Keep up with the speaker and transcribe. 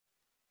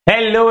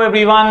Hello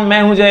everyone,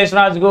 मैं हूं जयेश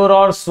राजगोर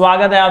और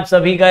स्वागत है आप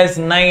सभी का इस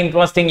नए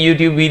इंटरेस्टिंग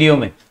यूट्यूब वीडियो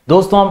में।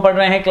 दोस्तों, हम पढ़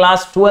रहे हैं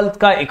क्लास 12th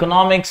का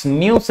इकोनॉमिक्स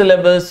न्यू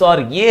सिलेबस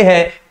और ये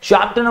है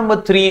चैप्टर नंबर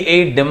 3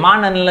 ए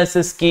डिमांड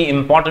एनालिसिस की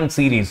इंपॉर्टेंट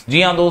सीरीज।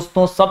 जी हां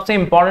दोस्तों, सबसे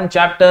इंपॉर्टेंट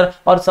चैप्टर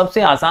और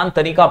सबसे आसान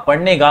तरीका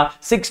पढ़ने का,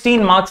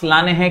 16 मार्क्स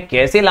लाने हैं,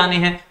 कैसे लाने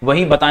हैं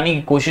वही बताने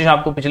की कोशिश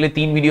आपको पिछले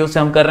 3 वीडियो से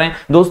हम कर रहे हैं।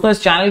 दोस्तों,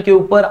 इस चैनल के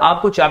ऊपर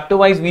आपको चैप्टर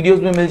वाइज वीडियोस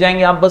भी मिल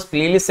जाएंगे, आप बस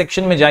प्लेलिस्ट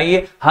सेक्शन में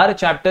जाइए, हर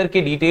चैप्टर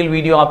के डिटेल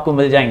वीडियो आपको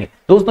मिल जाएंगे।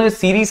 दोस्तों, इस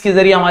सीरीज के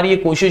जरिए हमारी ये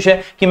कोशिश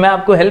है कि मैं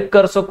आपको हेल्प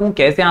कर सकूं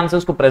कैसे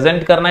आंसर्स को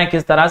प्रेजेंट करना है,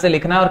 किस तरह से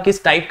लिखना है और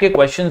किस टाइप के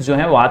क्वेश्चंस जो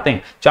हैं वो आते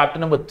हैं। चैप्टर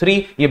नंबर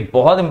 3 ये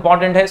बहुत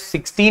इंपॉर्टेंट है,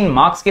 16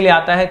 मार्क्स के लिए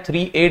आता है।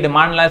 3A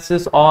डिमांड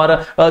एनालिसिस और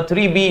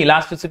 3B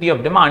इलास्टिसिटी ऑफ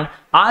डिमांड।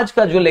 आज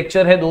का जो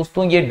लेक्चर है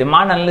दोस्तों, ये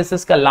डिमांड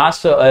एनालिसिस का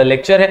लास्ट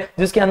लेक्चर है,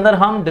 जिसके अंदर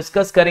हम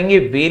डिस्कस करेंगे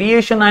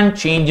variation and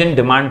change in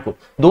demand को।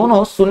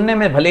 दोनों सुनने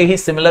में भले ही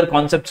सिमिलर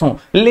कॉन्सेप्ट्स हों,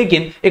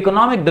 लेकिन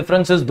इकोनॉमिक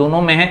डिफरेंसेस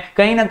दोनों में है,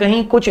 कहीं ना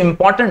कहीं कुछ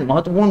इंपॉर्टेंट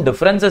महत्वपूर्ण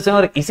डिफरेंसेस हैं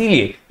और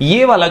इसीलिए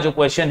ये वाला जो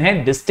क्वेश्चन है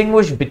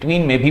डिस्टिंग्विश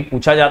बिटवीन में भी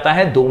पूछा जाता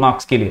है 2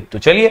 मार्क्स के लिए। तो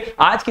चलिए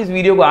आज की इस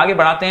वीडियो को आगे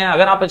बढ़ाते हैं।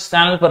 अगर आप इस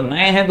चैनल पर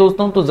नए हैं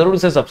दोस्तों तो जरूर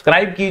से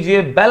सब्सक्राइब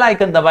कीजिए, बेल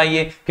आइकन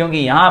दबाइए, क्योंकि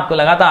यहां आपको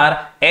लगातार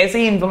ऐसे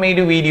ही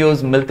इंफॉर्मेटिव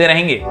वीडियोस मिलते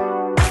रहेंगे।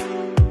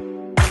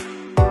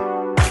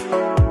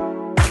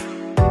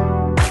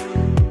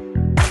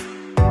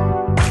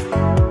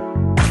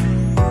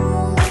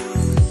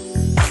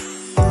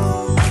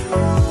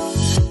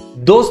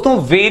 दोस्तों,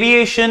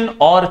 वेरिएशन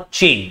और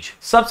चेंज,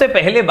 सबसे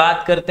पहले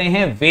बात करते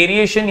हैं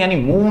वेरिएशन यानी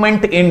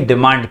मूवमेंट इन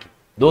डिमांड की।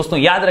 दोस्तों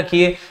याद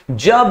रखिए,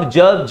 जब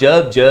जब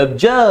जब जब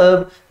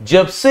जब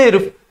जब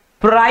सिर्फ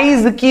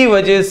प्राइस की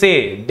वजह से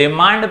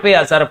डिमांड पे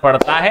असर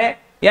पड़ता है,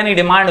 यानी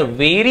डिमांड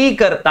वेरी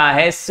करता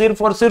है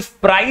सिर्फ और सिर्फ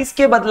प्राइस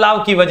के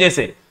बदलाव की वजह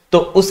से, तो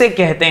उसे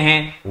कहते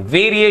हैं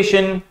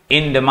variation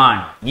in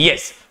demand.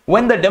 Yes,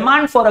 when the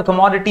demand for a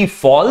commodity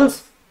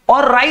false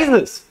और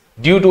rises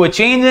due to a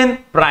change in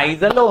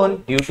price alone,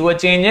 due to a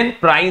change in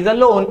price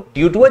alone,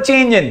 due to a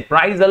change in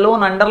price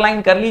alone,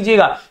 underline कर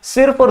लीजिएगा,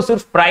 सिर्फ और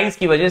सिर्फ price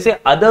की वजह से,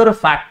 other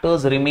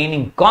factors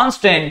remaining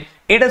constant,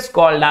 it is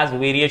called as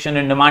variation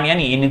in demand।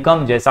 यानी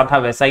income जैसा था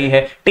वैसा ही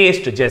है,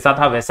 टेस्ट जैसा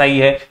था वैसा ही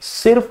है,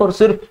 सिर्फ और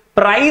सिर्फ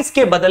प्राइस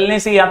के बदलने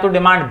से या तो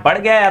डिमांड बढ़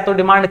गया या तो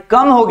डिमांड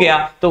कम हो गया,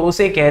 तो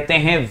उसे कहते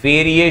हैं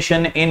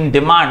वेरिएशन इन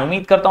डिमांड।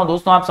 उम्मीद करता हूं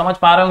दोस्तों आप समझ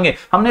पा रहे होंगे।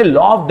 हमने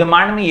लॉ ऑफ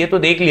डिमांड में ये तो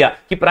देख लिया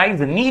कि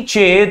प्राइस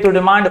नीचे तो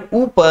डिमांड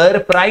ऊपर,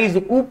 प्राइस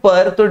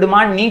ऊपर तो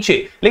डिमांड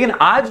नीचे, लेकिन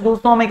आज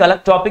दोस्तों हम एक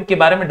अलग टॉपिक के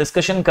बारे में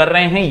डिस्कशन कर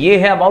रहे हैं। ये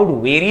है about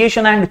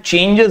variation and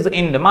changes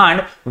in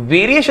demand.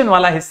 Variation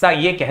वाला हिस्सा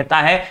ये कहता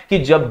है कि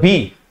जब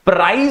भी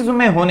प्राइस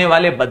में होने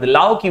वाले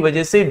बदलाव की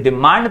वजह से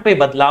डिमांड पे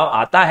बदलाव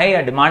आता है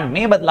या डिमांड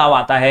में बदलाव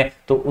आता है,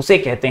 तो उसे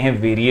कहते हैं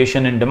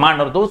वेरिएशन इन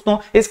डिमांड। और दोस्तों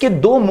इसके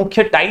 2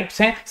 मुख्य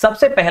टाइप्स हैं।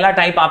 सबसे पहला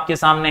टाइप आपके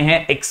सामने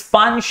है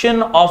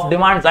एक्सपांशन ऑफ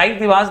डिमांड। जाहिर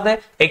सी बात है,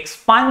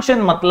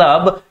 एक्सपांशन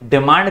मतलब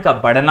डिमांड का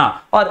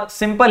बढ़ना, और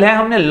सिंपल है,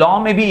 हमने लॉ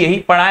में भी यही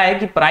पढ़ा है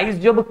कि प्राइस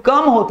जब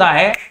कम होता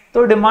है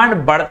तो डिमांड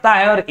बढ़ता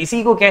है, और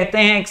इसी को कहते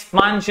हैं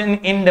एक्सपांशन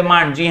इन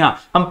डिमांड। जी हां,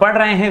 हम पढ़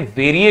रहे हैं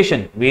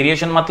वेरिएशन।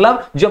 वेरिएशन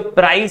मतलब जब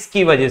प्राइस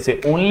की वजह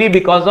से, only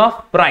because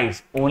of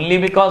price, only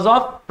because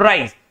of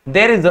price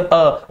there is a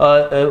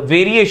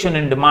variation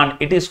in demand.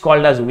 It is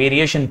called as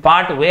variation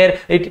part, where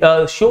it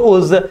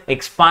shows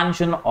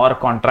expansion or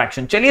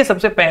contraction. चलिए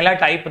सबसे पहला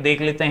टाइप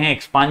देख लेते हैं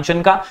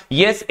एक्सपांशन का।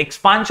 Yes,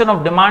 expansion of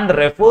demand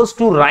refers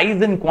to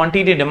rise in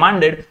quantity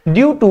demanded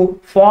due to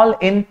fall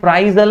in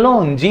price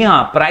alone. जी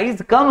हाँ,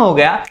 price कम हो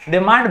गया,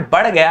 डिमांड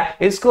बढ़ गया,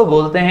 इसको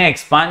बोलते हैं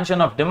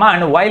expansion of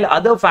demand, while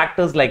other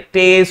factors like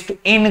taste,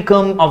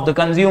 income of the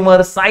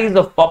consumer,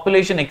 size of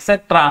population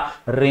etc.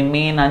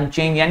 remain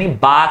unchanged। यानी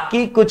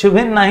बाकी कुछ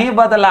भी नहीं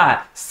बदला है,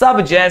 सब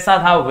जैसा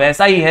था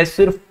वैसा ही है,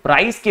 सिर्फ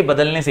प्राइस के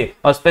बदलने से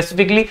और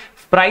स्पेसिफिकली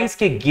प्राइस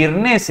के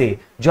गिरने से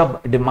जब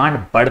डिमांड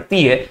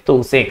बढ़ती है तो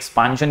उसे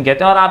एक्सपांशन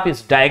कहते हैं। और आप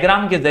इस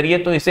डायग्राम के जरिए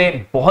तो इसे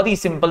बहुत ही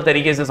सिंपल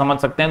तरीके से समझ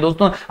सकते हैं।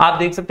 दोस्तों आप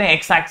देख सकते हैं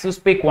एक्स एक्सिस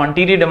पे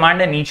क्वांटिटी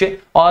डिमांड है नीचे,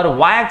 और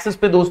वाई एक्सिस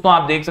पे दोस्तों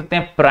आप देख सकते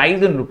हैं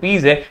प्राइस इन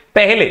रुपीज है।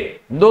 पहले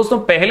दोस्तों,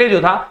 पहले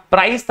जो था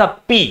प्राइस था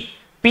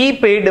पी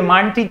पे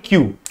डिमांड थी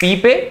क्यू, पी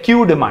पे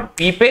क्यू डिमांड,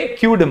 पी पे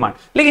क्यू डिमांड।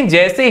 लेकिन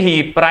जैसे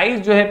ही प्राइस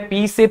जो है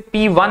पी से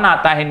P1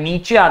 आता है,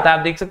 नीचे आता है,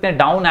 आप देख सकते हैं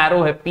डाउन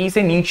एरो है, पी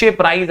से नीचे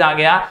प्राइस आ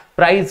गया,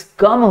 प्राइस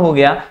कम हो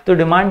गया तो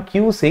डिमांड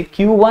क्यू से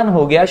Q1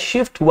 हो गया,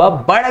 शिफ्ट हुआ,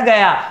 बढ़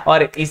गया,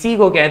 और इसी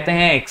को कहते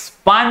हैं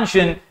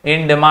expansion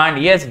in demand.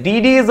 Yes,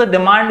 DD is a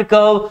demand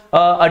curve,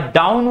 a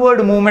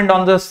downward movement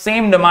on the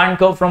same demand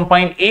curve from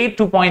point A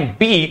to point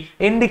B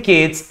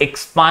indicates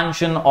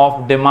expansion of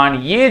demand।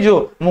 ये जो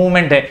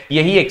मूवमेंट है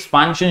यही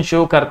एक्सपांशन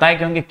शो करता है,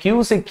 क्योंकि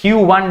Q से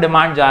Q1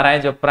 demand जा रहा है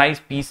जब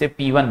प्राइस P से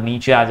P1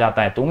 नीचे आ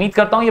जाता है। तो उम्मीद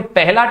करता हूं ये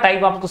पहला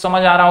टाइप आपको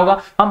समझ आ रहा होगा।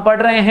 हम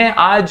पढ़ रहे हैं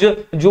आज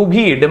जो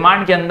भी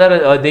डिमांड के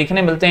अंदर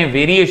देखने मिलते हैं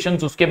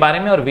वेरिएशंस, उसके बारे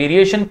में, और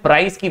वेरिएशन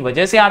प्राइस की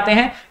वजह से आते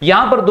हैं।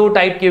 यहां पर 2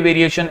 टाइप के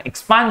वेरिएशन,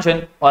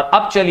 एक्सपांशन, और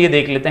अब चलिए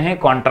देख लेते हैं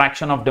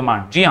कॉन्ट्रैक्शन ऑफ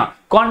डिमांड। जी हां,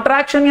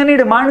 कॉन्ट्रैक्शन यानी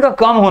डिमांड का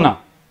कम होना।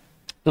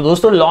 तो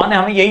दोस्तों लॉ ने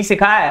हमें यही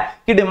सिखाया है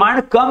कि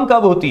डिमांड कम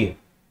कब होती है,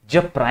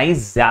 जब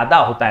प्राइस ज्यादा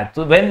होता है।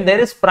 तो when there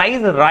is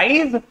price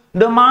rise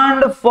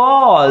demand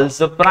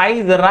false,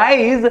 price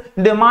rise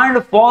demand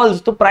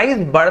false. तो प्राइस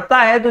बढ़ता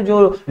है तो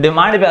जो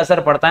डिमांड पे असर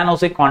पड़ता है ना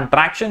उसे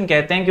कॉन्ट्रैक्शन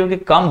कहते हैं, क्योंकि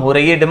कम हो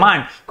रही है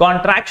demand.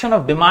 Contraction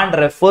of demand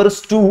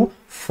refers to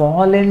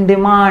fall in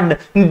demand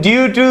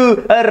due to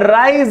a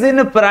rise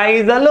in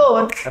price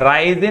alone,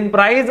 rise in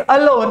price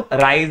alone,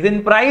 rise in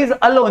price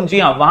alone। जी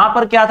हाँ, वहां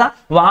पर क्या था,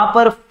 वहां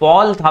पर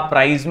फॉल था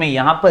प्राइस में,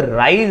 यहां पर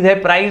राइज है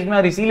प्राइस में,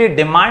 और इसीलिए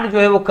डिमांड जो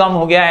है वो कम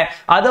हो गया है।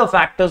 Other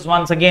factors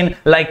once again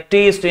like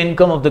test,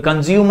 income of the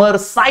consumer,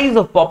 size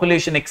of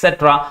population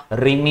etcetera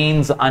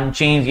remains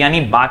unchange.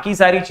 यानी बाकी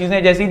सारी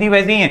चीजें जैसी थी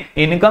वैसी हैं,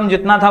 इनकम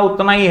जितना था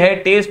उतना ही है,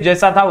 टेस्ट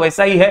जैसा था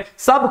वैसा ही है,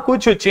 सब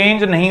कुछ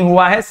चेंज नहीं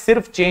हुआ है,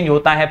 सिर्फ चेंज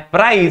होता है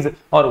प्राइस,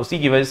 और उसी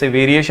की वजह से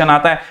वेरिएशन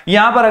आता है।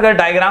 यहां पर अगर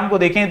डायग्राम को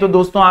देखें तो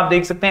दोस्तों आप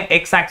देख सकते हैं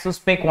एक्स एक्सिस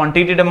पे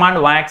क्वांटिटी डिमांड,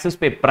 वाई एक्सिस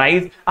पे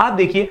प्राइस। आप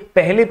देखिए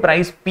पहले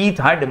प्राइस पी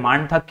था,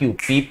 डिमांड था क्यू,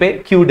 पी पे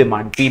क्यू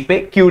डिमांड, पी पे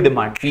क्यू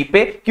डिमांड, पी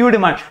पे क्यू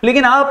डिमांड।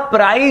 लेकिन अब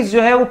प्राइस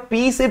जो है वो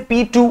पी से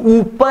P2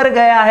 ऊपर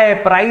गया है,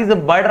 प्राइस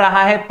बढ़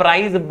रहा है,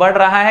 प्राइस बढ़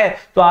रहा है।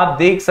 तो आप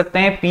देख सकते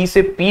हैं पी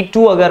से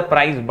P2 अगर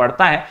प्राइस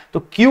बढ़ता है तो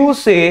क्यू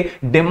से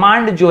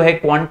डिमांड जो है,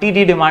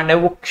 क्वांटिटी डिमांड है,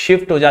 वो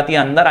शिफ्ट हो जाती है,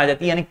 अंदर आ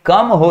जाती है, यानी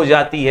कम हो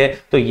जाती है।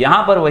 तो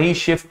यहां पर वही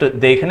शिफ्ट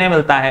देखने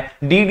मिलता है।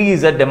 DD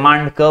is a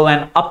demand curve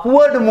and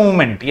upward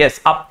movement, yes,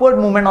 upward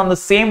movement on the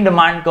same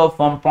demand curve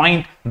from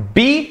point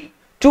B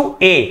to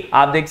A।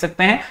 आप देख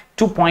सकते हैं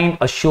 2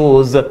 point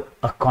shows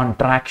a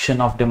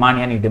contraction of demand,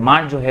 यानी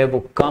डिमांड जो है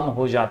वो कम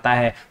हो जाता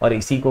है, और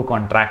इसी को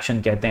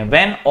कॉन्ट्रैक्शन कहते हैं।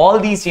 When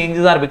all these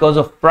changes are because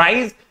of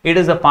price, it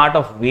is a part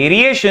of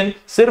variation।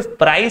 सिर्फ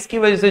प्राइस की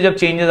वजह से जब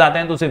चेंजेस आते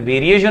हैं तो उसे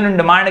वेरिएशन इन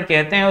डिमांड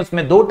कहते हैं।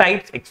 उसमें दो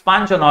टाइप्स,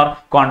 एक्सपांशन और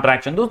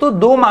कॉन्ट्रैक्शन। दोस्तों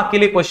 2 मार्क के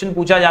लिए क्वेश्चन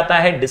पूछा जाता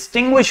है,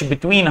 डिस्टिंग्विश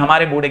बिटवीन,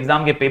 हमारे बोर्ड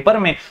एग्जाम के पेपर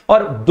में,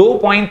 और 2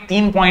 पॉइंट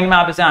 3 पॉइंट में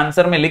आप इसे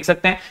आंसर में लिख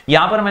सकते हैं।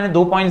 यहां पर मैंने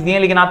 2 पॉइंट्स दिए,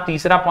 लेकिन आप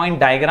तीसरा पॉइंट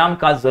डायग्राम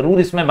का जरूर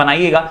इसमें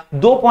बनाइएगा।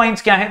 2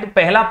 पॉइंट्स क्या है, तो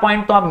पहला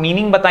पॉइंट तो आप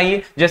मीनिंग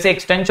बताइए, जैसे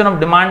extension of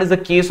demand is a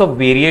case of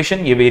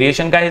variation, ये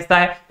वेरिएशन का हिस्सा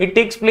है। It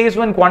takes place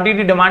when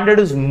quantity demanded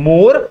is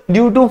more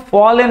due to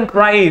fall in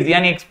price.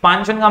 यानी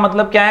एक्सपांशन का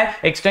मतलब क्या है,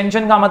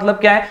 एक्सटेंशन का मतलब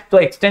क्या है, तो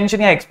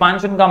एक्सटेंशन या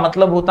एक्सपांशन का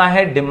मतलब होता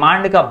है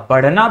डिमांड का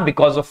बढ़ना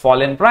because of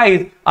fall in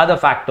price, other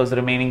factors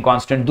remaining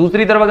constant.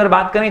 दूसरी तरफ अगर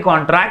बात करें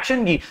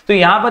कॉन्ट्रैक्शन की, तो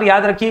यहां पर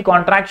याद रखिए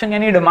कॉन्ट्रैक्शन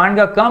यानी डिमांड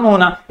का कम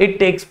होना, it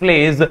takes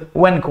place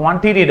when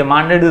quantity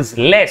demanded is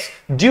less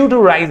due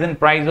to rise in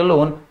price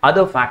alone,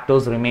 other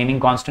factors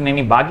remaining constant.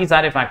 यानी बाकी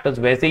सारे फैक्टर्स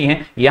वैसे ही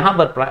हैं, यहां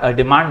पर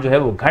डिमांड जो है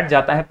वो घट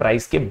जाता है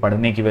प्राइस के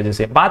बढ़ने की वजह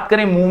से। बात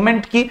करें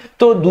मूवमेंट की,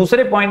 तो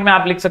दूसरे पॉइंट में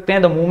आप लिख सकते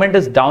हैं the movement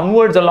is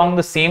downwards along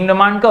the same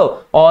demand curve,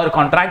 और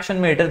कॉन्ट्रैक्शन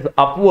में it is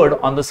upward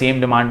on the same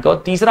demand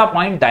curve. तीसरा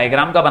पॉइंट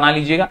डायग्राम का बना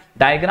लीजिएगा,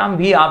 डायग्राम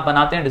भी आप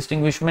बनाते हैं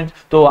डिस्टिंग्विशमेंट,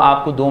 तो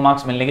आपको 2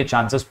 मार्क्स मिलने के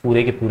चांसेस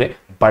पूरे के पूरे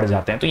बढ़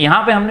जाते हैं। तो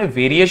यहां पे हमने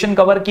वेरिएशन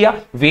कवर किया।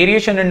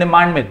 वेरिएशन इन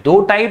डिमांड में 2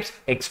 टाइप्स,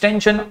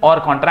 एक्सटेंशन और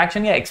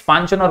कॉन्ट्रैक्शन, या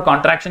एक्सपांशन और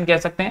कॉन्ट्रैक्शन कह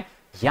सकते हैं।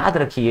 याद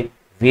रखिए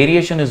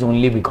variation is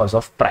only because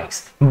of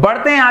price.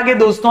 बढ़ते हैं आगे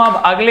दोस्तों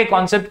अब अगले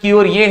कॉन्सेप्ट की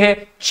ओर, ये है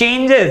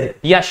चेंजेस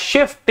या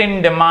शिफ्ट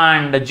इन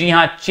डिमांड। जी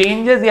हां,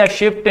 चेंजेस या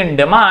शिफ्ट इन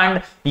डिमांड।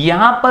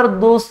 यहां पर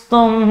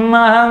दोस्तों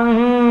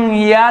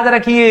याद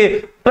रखिए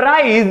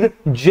प्राइस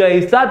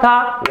जैसा था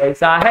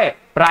वैसा है,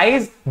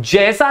 प्राइस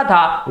जैसा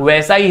था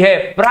वैसा ही है,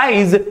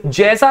 प्राइस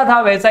जैसा था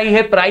वैसा ही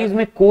है, प्राइस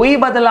में कोई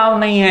बदलाव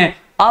नहीं है।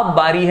 अब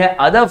बारी है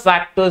अदर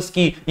फैक्टर्स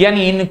की,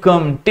 यानी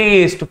इनकम,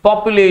 टेस्ट,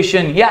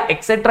 पॉपुलेशन या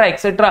एक्सेट्रा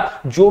एक्सेट्रा,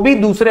 जो भी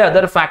दूसरे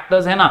अदर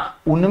फैक्टर्स है ना,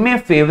 उनमें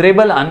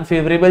फेवरेबल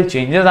अनफेवरेबल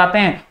चेंजेस आते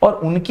हैं, और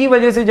उनकी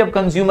वजह से जब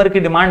कंज्यूमर की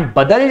डिमांड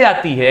बदल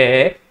जाती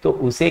है तो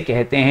उसे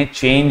कहते हैं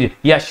चेंज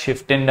या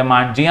शिफ्ट इन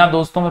डिमांड। जी हां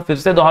दोस्तों, मैं फिर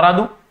से दोहरा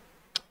दूं,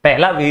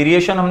 पहला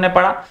वेरिएशन हमने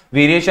पढ़ा,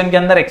 वेरिएशन के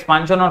अंदर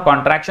एक्सपांशन और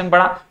कॉन्ट्रैक्शन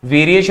पढ़ा।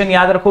 वेरिएशन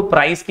याद रखो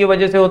प्राइस की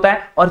वजह से होता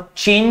है, और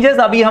चेंजेस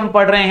अभी हम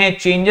पढ़ रहे हैं,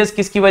 चेंजेस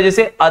किसकी वजह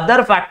से,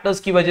 अदर फैक्टर्स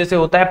की वजह से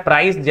होता है।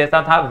 प्राइस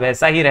जैसा था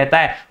वैसा ही रहता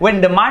है।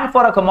 When demand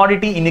for a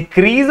commodity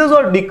increases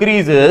और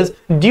decreases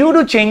due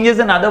to changes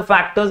in other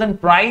factors and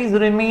price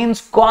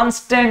remains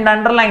constant,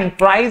 underline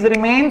price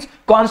remains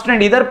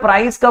constant. इधर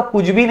प्राइस का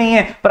कुछ भी नहीं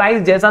है,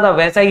 प्राइस जैसा था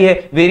वैसा ही है।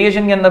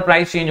 वेरिएशन के अंदर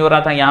प्राइस चेंज हो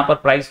रहा था, यहां पर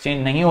प्राइस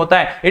चेंज नहीं होता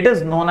है। It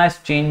is known as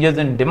changes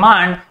in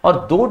demand.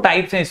 और 2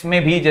 टाइप्स हैं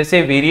इसमें भी,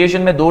 जैसे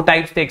वेरिएशन में 2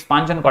 टाइप्स थे,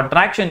 एक्सपांशन,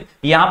 कॉन्ट्रैक्शन।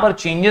 यहां पर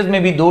चेंजेस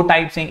में भी 2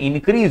 टाइप्स हैं,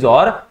 इंक्रीज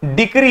और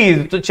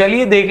डिक्रीज। तो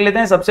चलिए देख लेते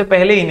हैं। सबसे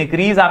पहले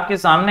इंक्रीज आपके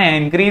सामने है।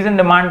 Increase in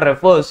demand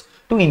refers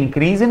to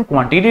increase in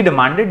quantity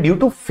demanded due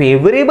to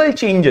favourable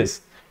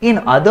changes in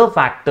other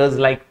factors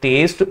like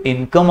taste,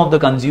 income of the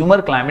consumer,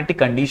 climatic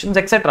conditions,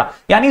 etc.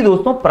 यानी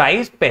दोस्तों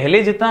प्राइस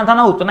पहले जितना था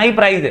ना उतना ही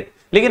प्राइस है,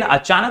 लेकिन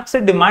अचानक से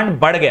डिमांड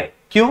बढ़ गया।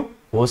 क्यों?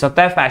 हो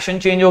सकता है फैशन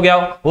चेंज हो गया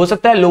हो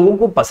सकता है लोगों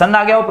को पसंद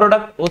आ गया हो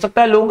प्रोडक्ट, हो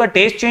सकता है लोगों का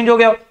टेस्ट चेंज हो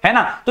गया हो, है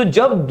ना। तो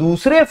जब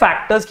दूसरे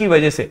फैक्टर्स की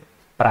वजह से,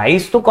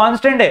 प्राइस तो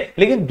कांस्टेंट है,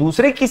 लेकिन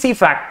दूसरे किसी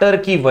फैक्टर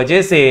की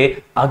वजह से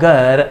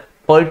अगर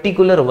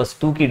पर्टिकुलर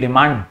वस्तु की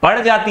डिमांड बढ़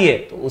जाती है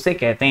तो उसे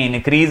कहते हैं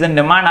इंक्रीज इन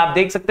डिमांड। आप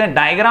देख सकते हैं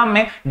डायग्राम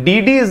में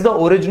dd is the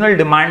original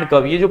demand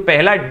curve. ये जो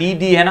पहला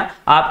dd है ना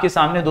आपके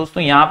सामने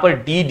दोस्तों, यहां पर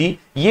dd,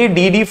 ये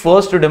dd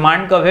फर्स्ट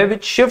डिमांड कर्व है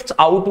विच शिफ्ट्स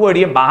आउटवर्ड,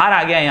 ये बाहर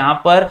आ गया यहां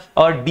पर,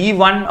 और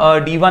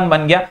d1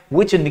 बन गया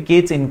which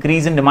indicates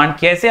increase in demand.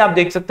 कैसे आप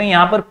देख सकते हैं,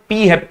 यहां पर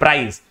p है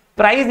प्राइस,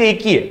 प्राइस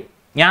एक ही है,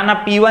 यहां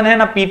ना P1 है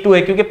ना P2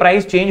 है क्योंकि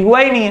प्राइस चेंज हुआ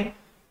ही नहीं है।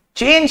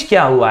 चेंज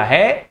क्या हुआ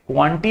है,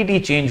 क्वांटिटी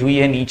चेंज हुई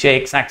है। नीचे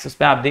एक्स एक्सिस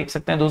पे आप देख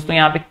सकते हैं दोस्तों,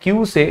 यहां पे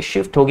Q से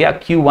शिफ्ट हो गया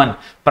Q1।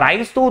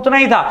 प्राइस तो उतना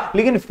ही था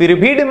लेकिन फिर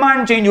भी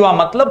डिमांड चेंज हुआ,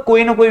 मतलब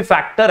कोई ना कोई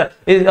फैक्टर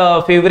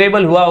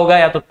फेवरेबल हुआ होगा,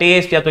 या तो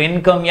टेस्ट, या तो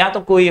इनकम, या तो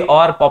कोई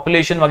और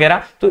पॉपुलेशन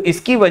वगैरह। तो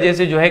इसकी वजह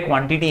से जो है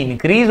क्वांटिटी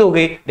इंक्रीज हो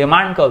गई,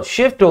 डिमांड कर्व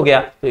शिफ्ट हो गया,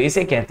 तो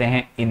इसे कहते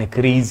हैं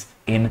इंक्रीज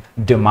इन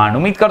डिमांड।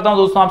 उम्मीद करता हूं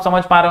दोस्तों आप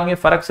समझ पा रहे होंगे।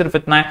 फर्क सिर्फ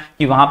इतना है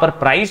कि वहां पर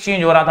प्राइस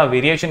चेंज हो रहा था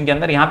वेरिएशन के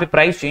अंदर, यहां पे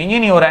प्राइस चेंज ही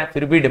नहीं हो रहा है,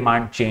 फिर भी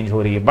डिमांड चेंज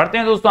हो रही है। बढ़ते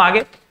हैं दोस्तों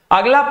आगे।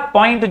 अगला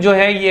पॉइंट जो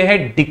है ये है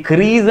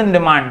डिक्रीज इन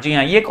डिमांड। जी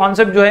हाँ, ये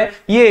कॉन्सेप्ट जो है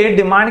ये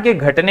डिमांड के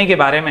घटने के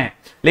बारे में है,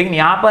 लेकिन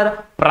यहां पर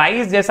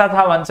प्राइस जैसा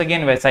था वंस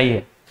अगेन वैसा ही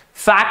है।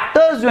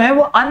 फैक्टर्स जो है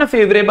वो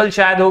अनफेवरेबल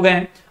शायद हो गए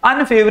हैं।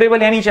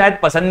 अनफेवरेबल यानी शायद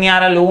पसंद नहीं आ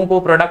रहा लोगों को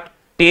प्रोडक्ट,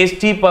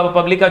 टेस्ट ही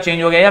पब्लिक का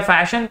चेंज हो गया, या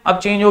फैशन अब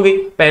चेंज हो गई।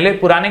 पहले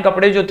पुराने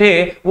कपड़े जो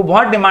थे वो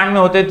बहुत डिमांड में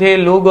होते थे,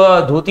 लोग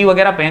धोती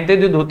वगैरह पहनते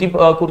थे, धोती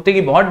कुर्ते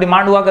की बहुत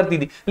डिमांड हुआ करती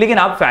थी, लेकिन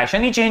अब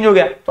फैशन ही चेंज हो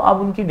गया तो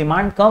अब उनकी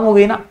डिमांड कम हो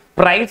गई ना।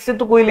 प्राइस से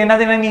तो कोई लेना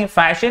देना नहीं है,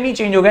 फैशन ही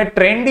चेंज हो गया,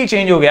 ट्रेंड ही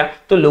चेंज हो गया,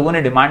 तो लोगों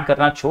ने डिमांड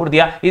करना छोड़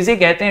दिया। इसे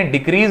कहते हैं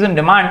decrease in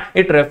demand.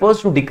 It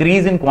refers to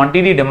decrease in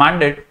quantity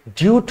demanded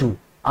due to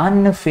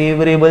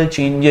unfavorable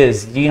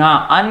changes। जी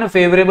हाँ,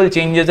 unfavorable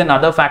changes in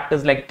other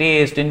factors like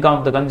taste, income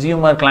of the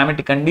consumer,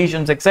 climatic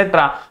conditions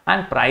etc.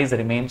 and price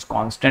remains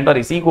constant। और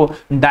इसी को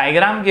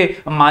diagram के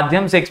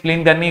माध्यम से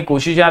explain करने की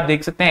कोशिश है। आप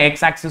देख सकते हैं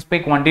एक्स एक्सिस पे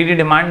क्वांटिटी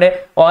डिमांड है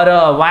और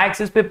वाई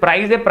एक्सिस पे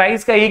प्राइस है।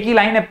 प्राइस का एक ही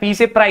लाइन है, P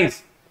से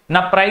प्राइस, ना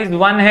प्राइस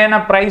 1 है ना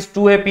प्राइस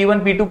 2 है,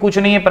 P1 P2 कुछ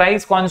नहीं है,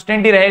 प्राइस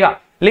कांस्टेंट ही रहेगा।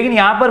 लेकिन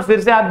यहां पर फिर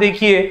से आप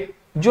देखिए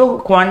जो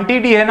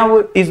क्वांटिटी है ना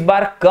वो इस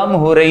बार कम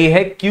हो रही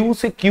है, Q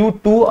से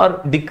Q2,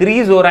 और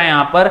डिक्रीज हो रहा है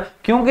यहां पर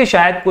क्योंकि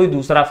शायद कोई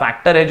दूसरा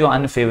फैक्टर है जो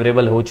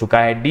अनफेवरेबल हो चुका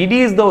है। dd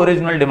is the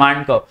original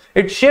demand curve,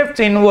 it shifts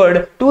inward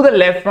to the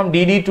left from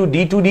dd to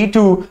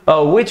d2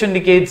 which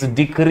indicates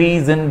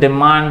decrease in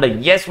demand.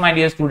 Yes my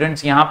dear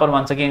students, यहां पर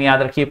वंस अगेन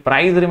याद रखिए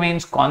प्राइस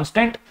रिमेन्स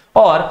कांस्टेंट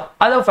और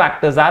other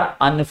factors are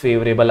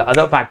unfavourable,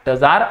 other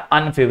factors are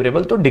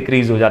unfavourable, तो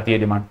decrease हो जाती है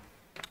demand.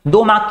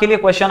 2 mark के लिए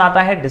क्वेश्चन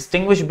आता है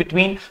distinguish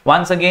between,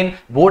 once again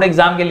board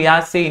exam के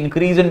लिहाज से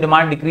increase in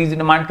demand decrease in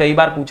demand कई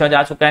बार पूछा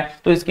जा चुका है,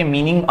 तो इसके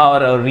मीनिंग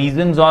और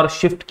रीजंस और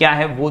शिफ्ट क्या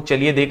है वो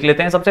चलिए देख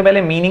लेते हैं। सबसे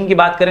पहले मीनिंग की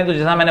बात करें तो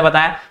जैसा मैंने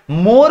बताया,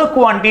 more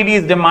quantity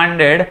is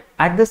demanded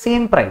at the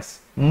same price.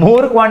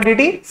 More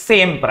quantity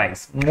same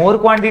price, more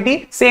quantity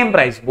same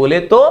price बोले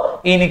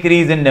तो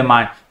इंक्रीज इन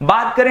डिमांड।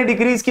 बात करें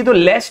डिक्रीज की तो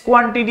less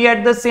quantity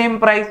at the same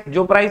price,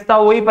 जो प्राइस था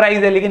वही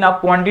प्राइस है लेकिन अब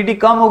क्वांटिटी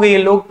कम हो गई है,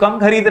 लोग कम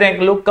खरीद रहे हैं,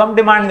 लोग कम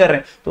डिमांड कर रहे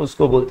हैं, तो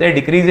उसको बोलते हैं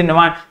decrease in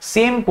demand.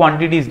 Same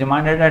quantity is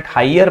demanded at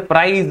higher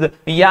price.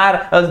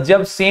 यार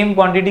जब सेम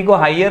क्वांटिटी को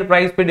हायर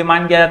प्राइस पे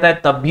डिमांड किया जाता है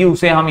तब भी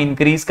उसे हम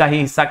इंक्रीज का ही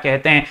हिस्सा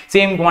कहते हैं।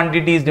 Same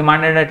quantity is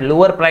demanded at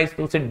lower price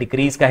तो उसे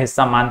डिक्रीज का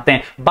हिस्सा मानते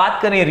हैं। बात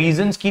करें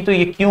रीजंस की तो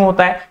ये क्यों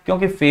होता है,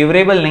 क्योंकि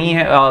फेवरेबल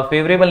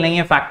नहीं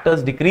है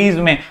फैक्टर्स, डिक्रीज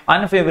में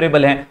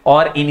अनफेवरेबल है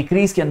और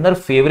इंक्रीज के अंदर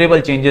फेवरेबल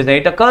चेंजेस है।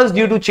 It occurs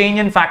due to change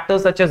in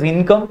factors such as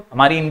income,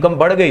 हमारी इनकम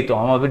बढ़ गई तो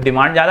हम अभी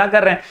डिमांड ज्यादा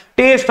कर रहे हैं।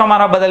 टेस्ट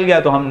हमारा बदल गया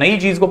तो हम नई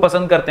चीज को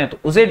पसंद करते हैं तो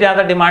उसे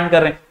ज्यादा डिमांड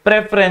कर रहे हैं।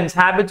 Preference,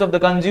 habits of the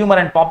consumer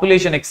and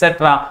population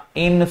etcetera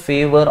in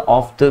favour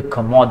of the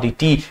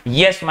commodity.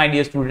 Yes my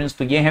dear students,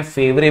 तो ये है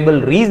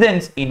फेवरेबल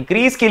रीजंस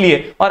इंक्रीज के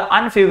लिए और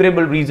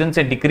अनफेवरेबल रीजन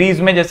से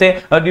डिक्रीज में, जैसे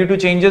due to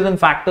changes in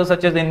factors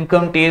such as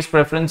income, test,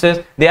 preferences,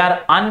 they are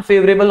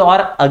unfavourable और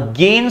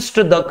अगेंस्ट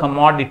द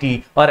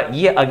कमोडिटी, और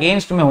ये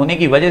अगेंस्ट में होने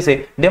की वजह से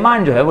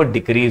डिमांड जो है वो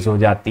डिक्रीज हो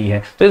जाती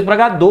है। तो इस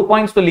प्रकार 2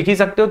 पॉइंट्स तो लिख ही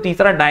सकते हो।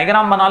 तीसरा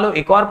डायग्राम बना लो।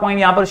 एक और पॉइंट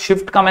यहां पर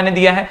शिफ्ट का मैंने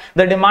दिया है,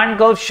 the demand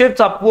curve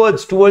shifts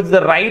upwards towards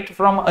the right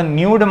from a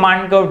new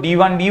demand curve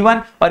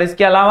D1, और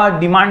इसके अलावा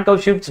डिमांड कर्व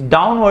शिफ्ट्स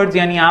डाउनवर्ड्स,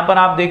 यानी यहां पर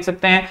आप देख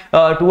सकते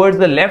हैं टुवर्ड्स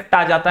द लेफ्ट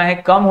आ जाता है,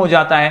 कम हो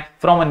जाता है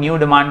from a new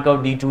demand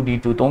curve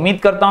D2। तो उम्मीद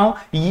करता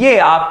हूं ये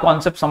आप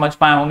कॉन्सेप्ट समझ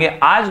पाए होंगे।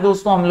 आज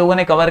दोस्तों हम लोगों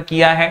ने कवर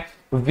किया है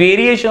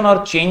वेरिएशन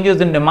और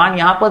चेंजेस इन डिमांड।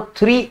 यहां पर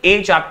 3A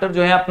चैप्टर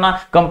जो है अपना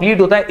कंप्लीट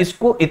होता है।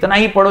 इसको इतना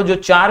ही पढ़ो, जो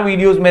 4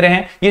 वीडियोस मेरे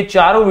हैं, ये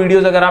चारों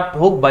वीडियोस अगर आप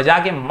ठोक बजा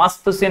के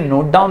मस्त से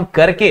नोट डाउन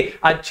करके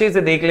अच्छे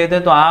से देख लेते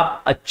हैं तो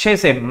आप अच्छे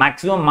से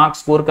मैक्सिमम मार्क्स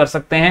स्कोर कर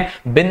सकते हैं।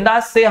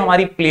 बिंदास से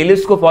हमारी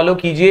प्लेलिस्ट को फॉलो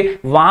कीजिए,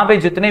 वहां पे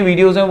जितने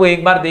वीडियोस हैं वो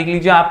एक बार देख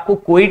लीजिए, आपको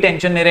कोई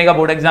टेंशन नहीं रहेगा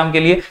बोर्ड एग्जाम के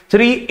लिए।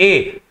 3A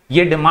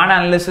ये डिमांड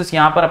एनालिसिस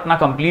यहां पर अपना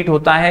कंप्लीट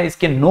होता है।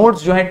 इसके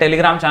नोट्स जो है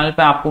टेलीग्राम चैनल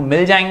पे आपको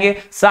मिल जाएंगे।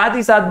 साथ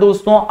ही साथ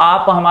दोस्तों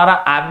आप हमारा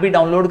ऐप भी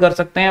डाउनलोड कर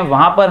सकते हैं,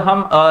 वहां पर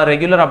हम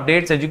रेगुलर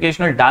अपडेट्स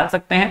एजुकेशनल डाल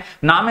सकते हैं।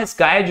 नाम है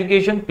स्काई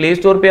एजुकेशन, प्ले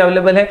स्टोर पे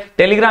अवेलेबल है।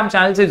 टेलीग्राम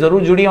चैनल से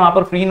जरूर जुड़िए, वहां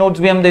पर फ्री नोट्स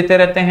भी हम देते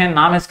रहते हैं।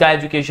 नाम है स्काई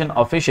एजुकेशन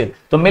ऑफिशियल।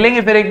 तो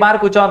मिलेंगे फिर एक बार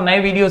कुछ और नए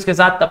वीडियोस के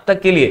साथ, तब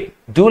तक के लिए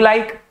do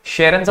like,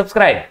 share and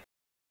subscribe.